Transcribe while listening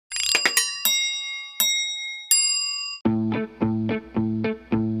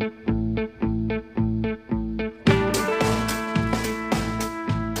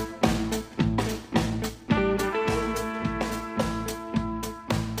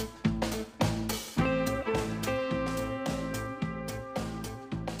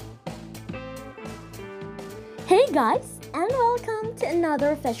Hey guys, and welcome to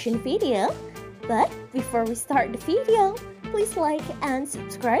another fashion video. But before we start the video, please like and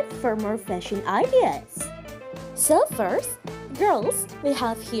subscribe for more fashion ideas. So first, girls, we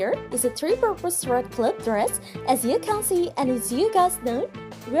have here is a three-purpose red club dress. As you can see and as you guys know,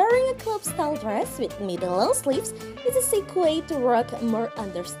 wearing a club style dress with mid-long sleeves is a sick way to rock a more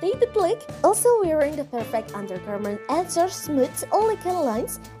understated look. Also wearing the perfect undergarment answers smooth elegant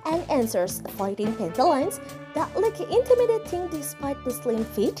lines and answers avoiding panty that look intimidating despite the slim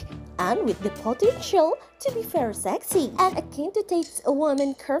fit and with the potential to be very sexy. And akin to take a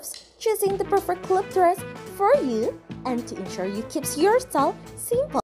woman curves, choosing the perfect club dress for you and to ensure you keep your style simple.